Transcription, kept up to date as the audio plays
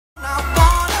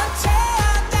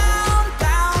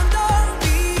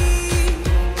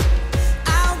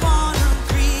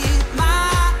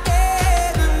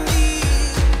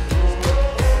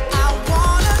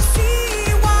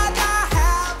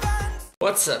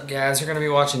What's up, guys? We're going to be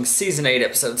watching Season 8,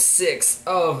 Episode 6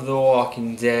 of The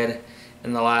Walking Dead.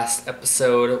 In the last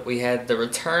episode, we had the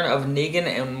return of Negan,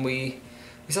 and we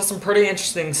saw some pretty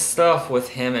interesting stuff with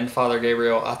him and Father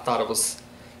Gabriel. I thought it was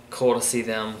cool to see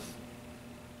them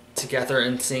together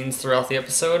in scenes throughout the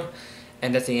episode.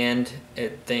 And at the end,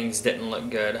 things didn't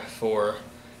look good for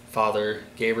Father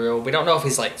Gabriel. We don't know if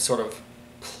he's like sort of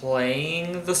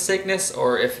playing the sickness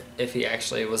or if he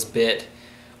actually was bit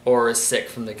or is sick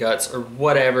from the guts, or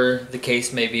whatever the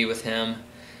case may be with him.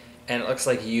 And it looks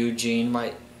like Eugene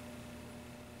might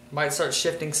start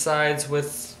shifting sides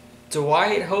with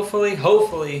Dwight,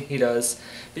 hopefully he does.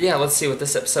 But yeah, let's see what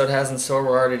this episode has in store.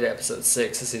 We're already to episode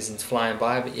 6, the season's flying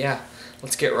by, but yeah,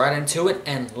 let's get right into it,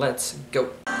 and let's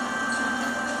go.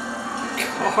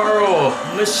 Carl,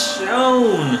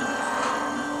 Michonne,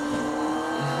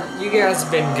 you guys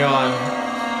have been gone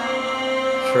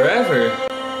forever.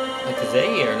 Like,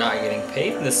 they are not getting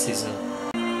paid this season.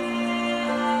 We had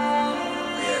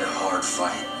a hard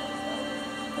fight.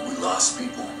 We lost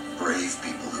people, brave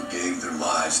people who gave their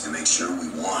lives to make sure we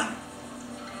won.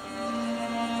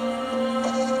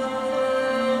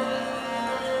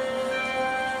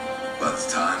 By the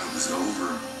time it was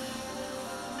over,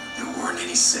 there weren't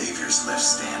any saviors left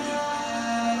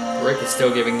standing. Rick is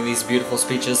still giving these beautiful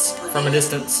speeches from a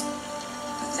distance.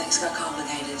 But things got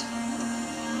complicated.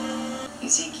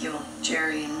 Ezekiel,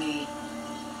 Jerry, and me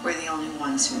were the only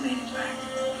ones who made it back.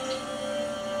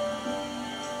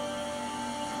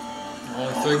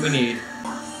 Only 3 we need.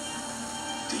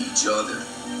 To each other.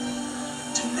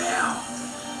 To now.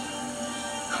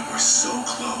 And we're so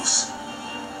close.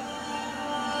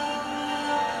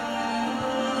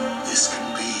 This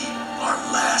can be our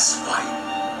last fight.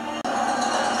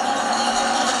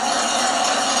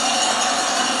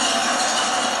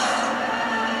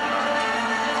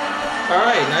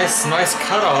 Alright, nice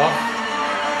cutoff.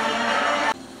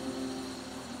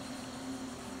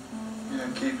 Yeah,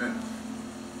 keep it.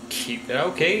 Keep it,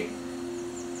 okay.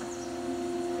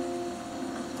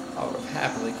 I would have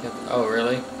happily kept it. Oh,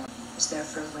 really? It was there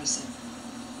for a reason.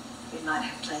 We might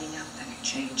have plenty enough that could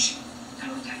change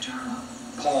how we got Jarl.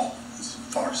 Paul, it's a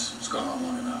farce. It's gone on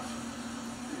long enough.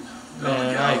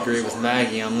 Man, I agree with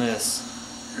Maggie on this.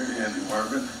 You're heavy,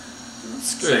 Marvin.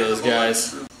 Screw those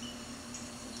guys.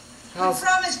 You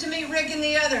promised to meet Rick and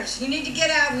the others. You need to get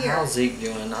out here. How's Zeke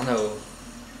doing? I know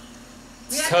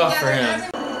We it's have tough to for gather him.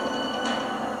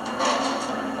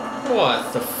 every-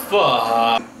 What the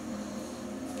fuck?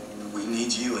 We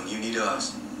need you and you need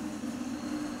us.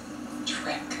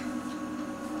 Trick.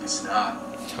 It's not.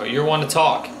 Oh, you're one to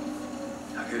talk.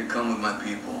 I could have come with my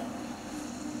people.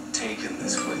 Taken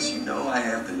this place. You know I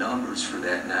have the numbers for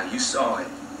that now. You saw it.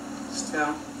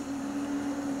 Still,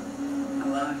 I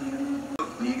love you.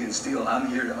 Negan Steel, I'm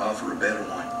here to offer a better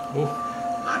one. Ooh.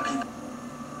 My people.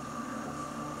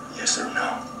 Yes or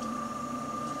no?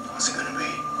 What's it gonna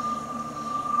be?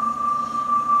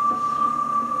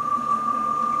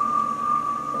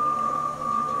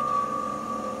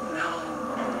 No.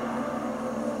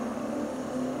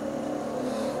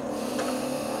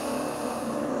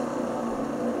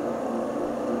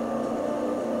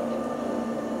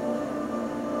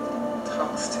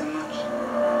 Talks too much.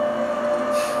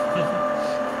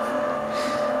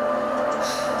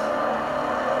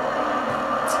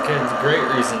 It's a great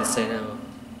reason to say no.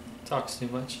 Talks too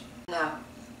much. No.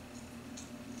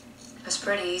 It's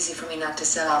pretty easy for me not to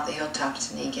sell out the hilltops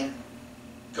to Negan.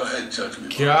 Go ahead, judge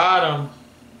me. Got him.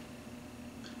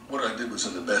 What I did was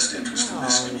in the best interest of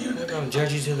this I'm community. gonna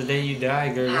judge you till the day you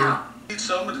die, girl. How? Need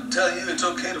someone to tell you it's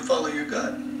okay to follow your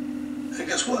gut. And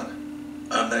guess what?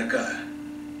 I'm that guy.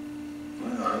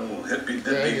 Well, I will hippie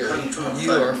dippy kung fu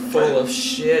You are full of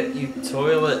shit, you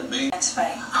toilet. Next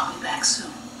fight, I'll be back soon.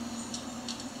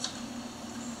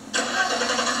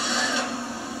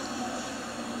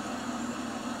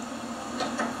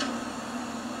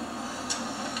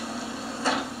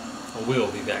 I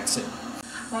will be back soon.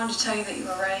 I wanted to tell you that you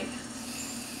were right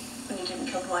when you didn't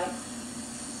kill Dwight.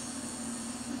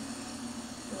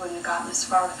 You wouldn't have gotten this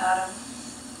far without him.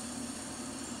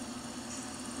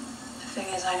 The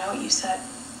thing is, I know what you said,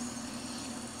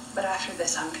 but after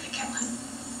this, I'm gonna kill him.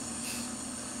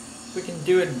 We can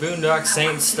do it Boondock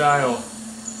Saints style.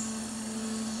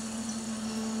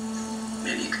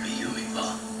 Maybe it could be you,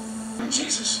 Meatball.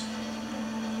 Jesus.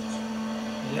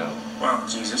 Yep. Well,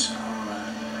 Jesus,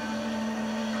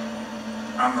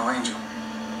 I'm no angel.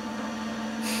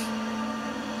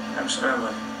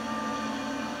 Absolutely.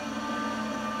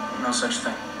 No such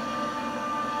thing.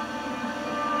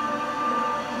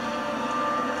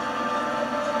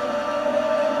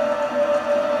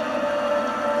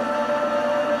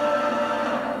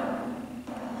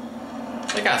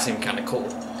 That guy seemed kind of cool.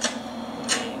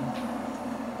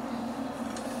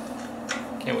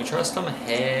 Can we trust him?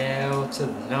 Hell to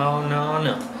no, no,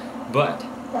 no. But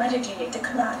Why did you need to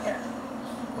come out here?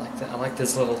 I like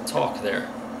this little talk there.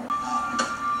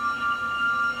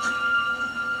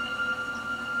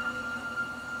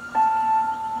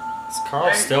 Is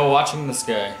Carl still watching this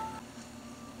guy?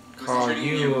 Carl,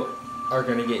 you are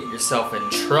gonna get yourself in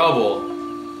trouble.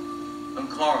 I'm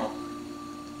Carl.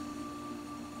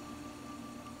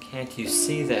 Can't you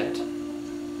see that?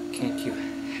 Can't you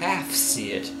half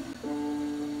see it?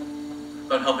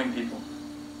 About helping people.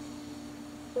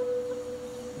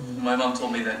 My mom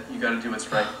told me that you gotta do what's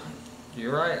right.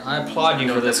 You're right. I applaud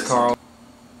you for this, Carl.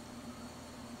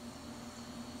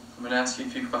 I'm gonna ask you a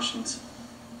few questions.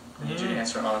 I need you to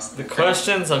answer honestly. The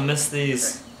questions, I miss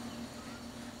these. Okay.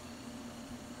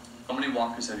 How many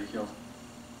walkers have you killed?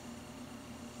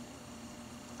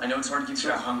 I know it's hard to keep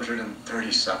track.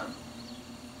 237.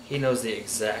 He knows the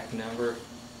exact number.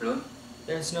 Really?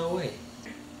 There's no way.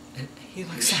 He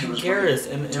looks She like was Garrus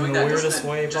in the Doing that weirdest doesn't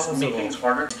way it just make things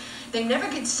possible. harder? They never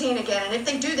get seen again, and if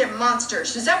they do, they're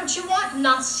monsters. Is that what you want? I'm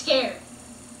not scared.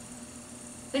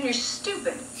 Then you're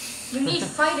stupid. You need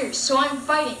fighters, so I'm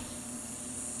fighting.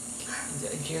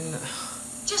 Again,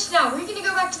 Just now, were you gonna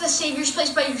go back to the Savior's place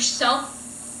by yourself?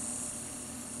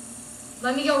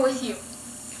 Let me go with you.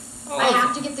 I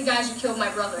have to get the guys who killed my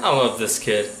brother. I love this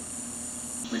kid.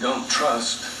 We don't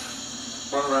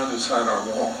trust. Run around inside our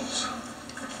walls.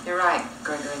 You're right,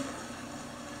 Gregory.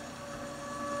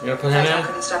 You gonna put him I in?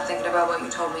 couldn't stop thinking about what you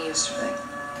told me yesterday.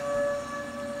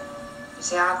 You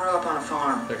see, I grew up on a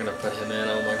farm. They're gonna put him in,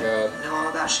 oh my god. I know all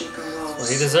about sheep and wolves. Well,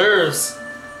 he deserves.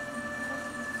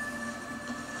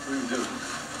 What are you doing?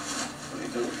 What are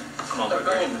you doing? Come on, They're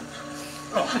Gregory. going.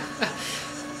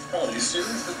 Oh, you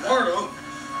serious? It's Mardo.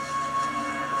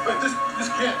 Wait, this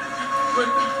can't. Wait,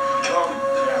 calm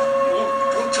down.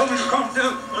 Don't tell me to calm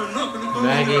down. I'm not gonna go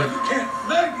Maggie. anywhere. You can't.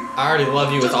 Maggie. I already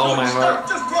love you with all my heart.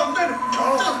 Just for a minute.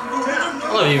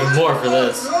 I love you even more for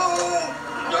this.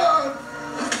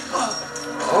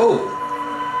 Oh.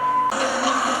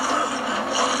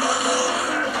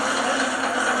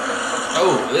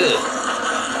 Oh, ugh.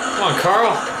 Come on,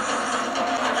 Carl.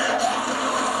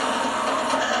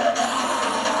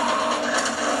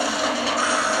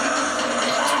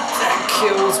 That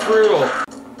kill was brutal.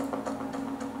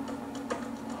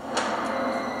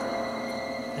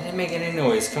 That didn't make any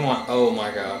noise. Come on. Oh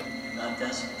my god. Not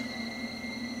this.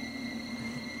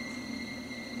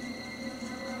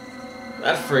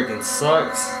 That freaking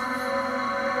sucks.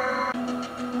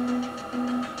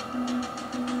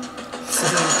 This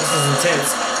is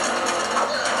intense.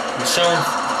 Michonne,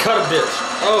 cut a bitch.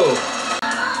 Oh.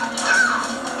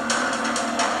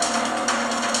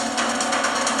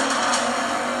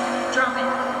 Drop it.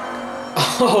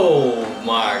 Oh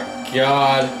my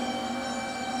god.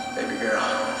 Baby girl.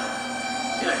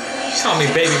 Call me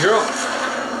baby girl.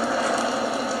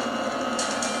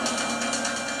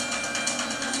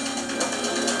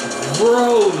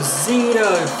 Bro,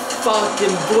 Zeta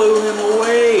fucking blew him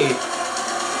away.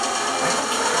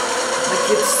 Like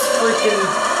it's freaking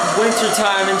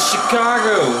wintertime in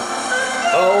Chicago.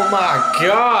 Oh my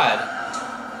god.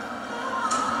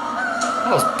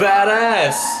 That was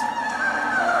badass.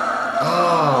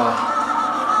 Oh.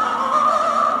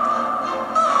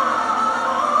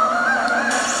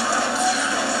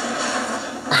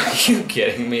 Are you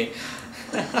kidding me?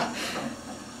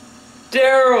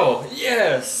 Daryl,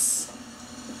 yes.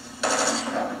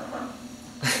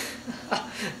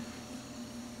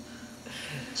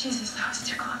 Jesus, that was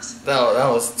too close. That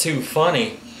was too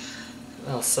funny.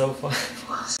 That was so funny.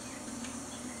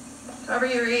 Cover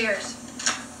your ears.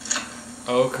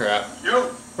 Oh crap.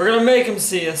 Yo. We're gonna make him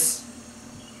see us.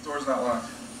 Door's not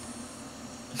locked.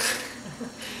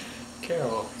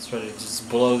 Carol is ready to just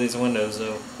blow these windows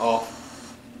off.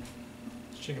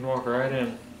 She can walk right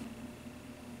in.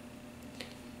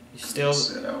 I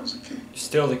said I was a king. You're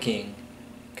still the king.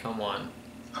 Come on.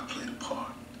 I played a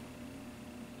part.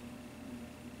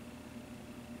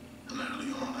 And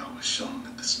early on, I was shown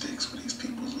that the stakes for these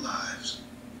people's lives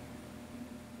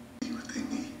be what they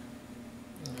need.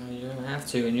 You're gonna have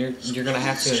to, and you're gonna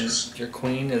have to. And your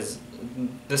queen is,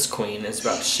 this queen is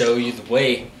about to show you the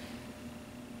way.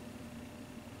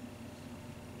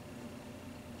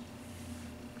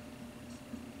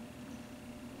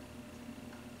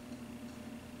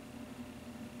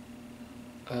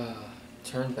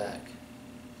 Turn back.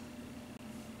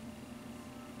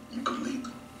 You could lead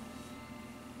them.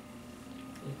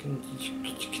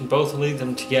 You can both lead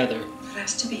them together. It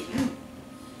has to be you.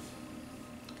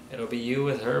 It'll be you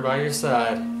with her by your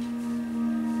side.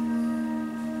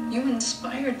 You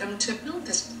inspired them to build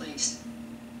this place.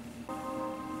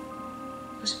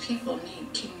 Those people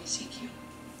need King Ezekiel.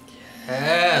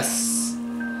 Yes.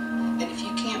 And if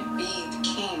you can't be the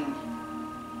king,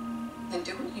 then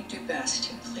do what you do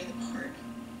best and play the part.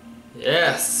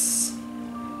 Yes.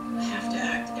 You have to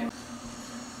act every...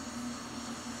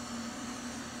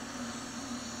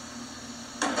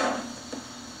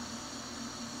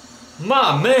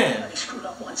 My man. I screwed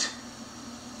up once.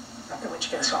 Not that what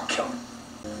you guys I'll kill him.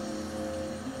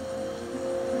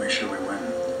 Make sure we win.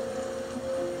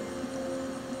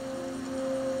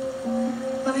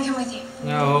 Let me come with you.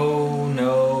 No,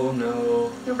 no,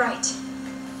 no. You're right.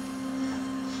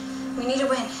 We need to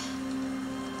win.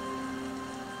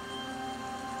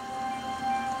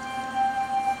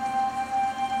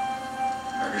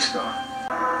 Have your star.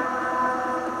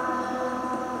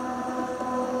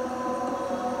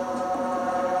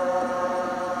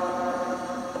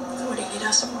 What do you need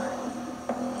us for?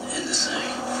 In the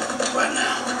same. Right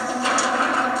now.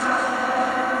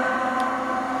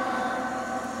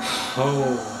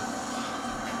 Oh.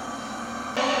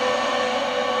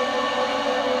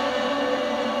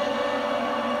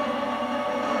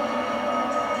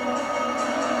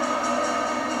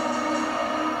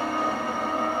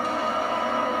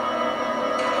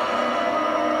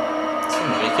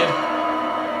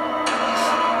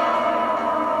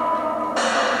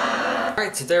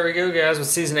 Alright, so there we go, guys, with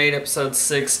Season 8, Episode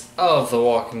 6 of The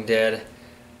Walking Dead.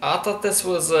 I thought this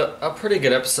was a pretty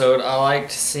good episode. I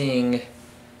liked seeing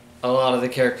a lot of the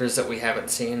characters that we haven't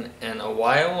seen in a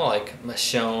while, like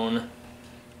Michonne,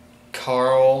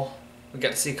 Carl. We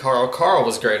got to see Carl. Carl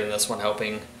was great in this one,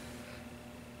 helping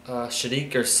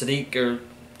Sadiq,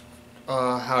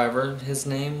 or however his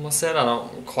name was said. I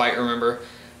don't quite remember.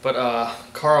 But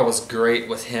Carl was great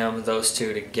with him, those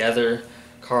two together.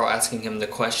 Carl asking him the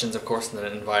questions, of course, and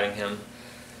then inviting him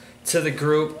to the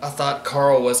group. I thought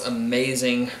Carl was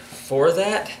amazing for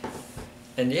that.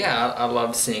 And yeah, I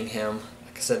loved seeing him.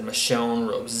 Like I said, Michonne,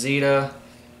 Rosita.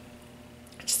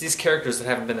 Just these characters that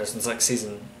haven't been there since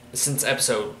since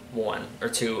episode 1 or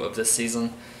 2 of this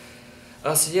season.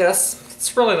 So yeah,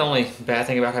 that's really the only bad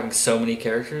thing about having so many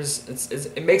characters.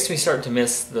 It makes me start to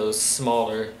miss those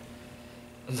smaller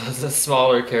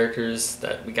characters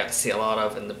that we got to see a lot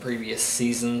of in the previous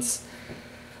seasons.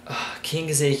 King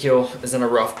Ezekiel is in a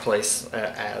rough place,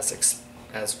 as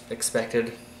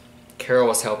expected. Carol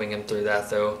was helping him through that,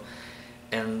 though,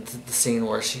 and the scene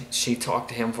where she talked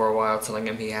to him for a while, telling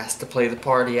him he has to play the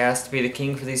part, he has to be the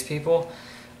king for these people,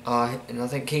 and I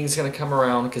think King's gonna come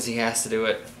around because he has to do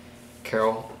it.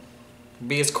 Carol,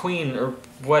 be his queen or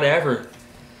whatever.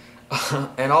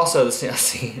 And also the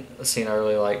scene I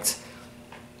really liked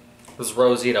was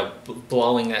Rosita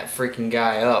blowing that freaking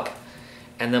guy up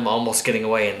and them almost getting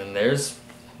away, and then there's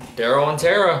Daryl and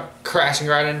Tara crashing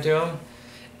right into him,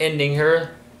 ending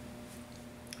her.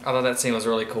 I thought that scene was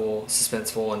really cool,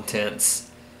 suspenseful,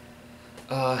 intense.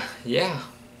 Yeah.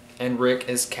 And Rick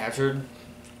is captured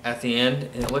at the end,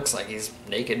 and it looks like he's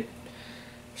naked.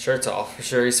 Shirt's off. For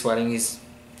sure he's sweating. He's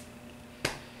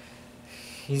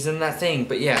in that thing.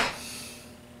 But yeah.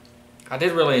 I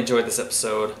did really enjoy this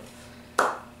episode.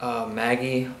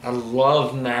 Maggie. I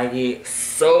love Maggie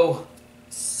so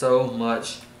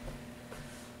much.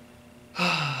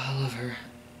 I love her.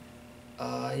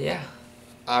 Yeah.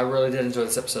 I really did enjoy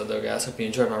this episode though, guys. Hope you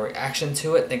enjoyed my reaction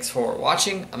to it. Thanks for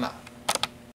watching. I'm out.